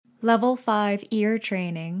Level 5 Ear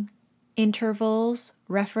Training, Intervals,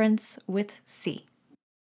 Reference with C.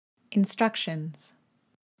 Instructions.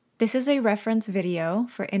 This is a reference video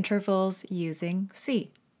for intervals using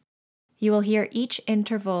C. You will hear each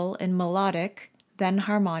interval in melodic, then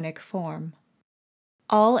harmonic form.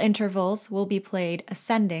 All intervals will be played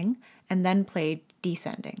ascending and then played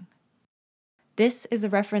descending. This is a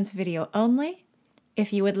reference video only.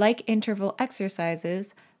 If you would like interval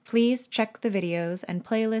exercises, please check the videos and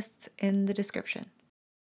playlists in the description.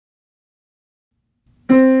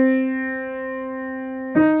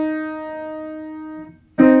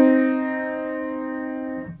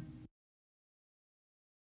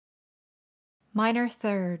 Minor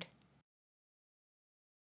third.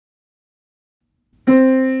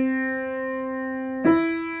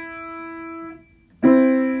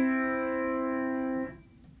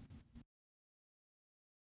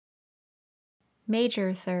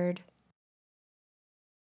 Major third.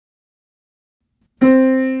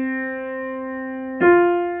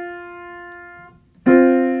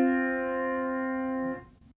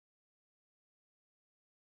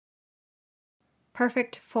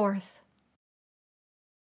 Perfect fourth.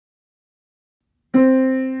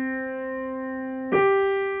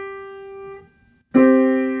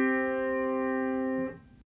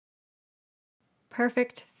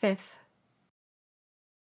 Perfect fifth.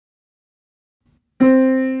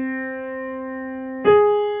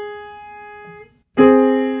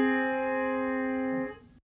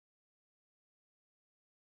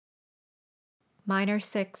 Minor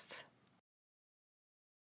sixth.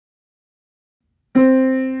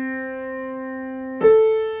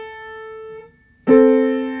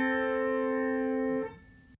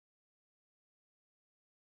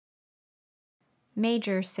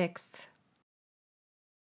 Major sixth.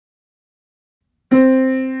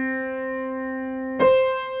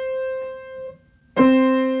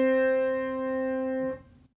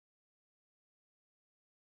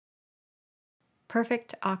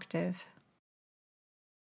 Perfect octave.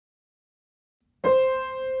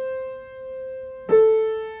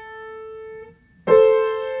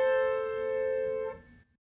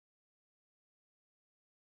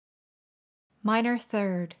 Minor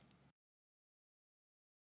third.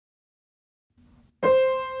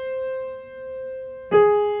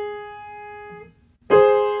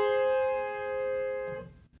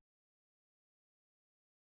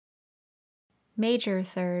 Major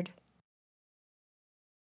third.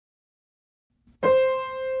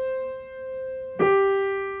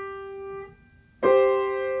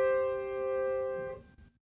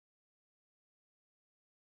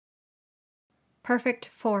 Perfect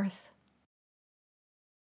fourth.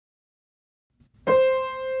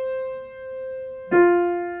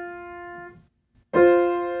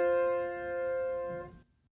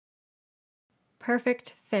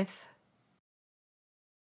 Perfect fifth.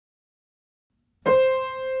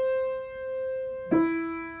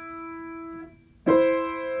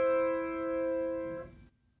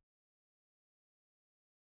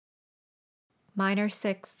 Minor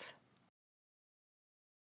sixth.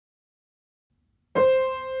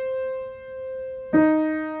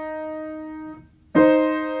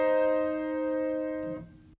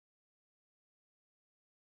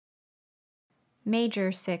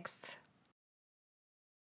 Major sixth.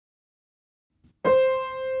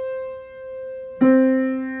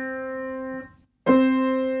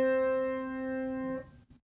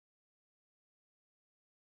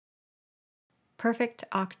 Perfect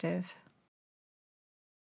octave.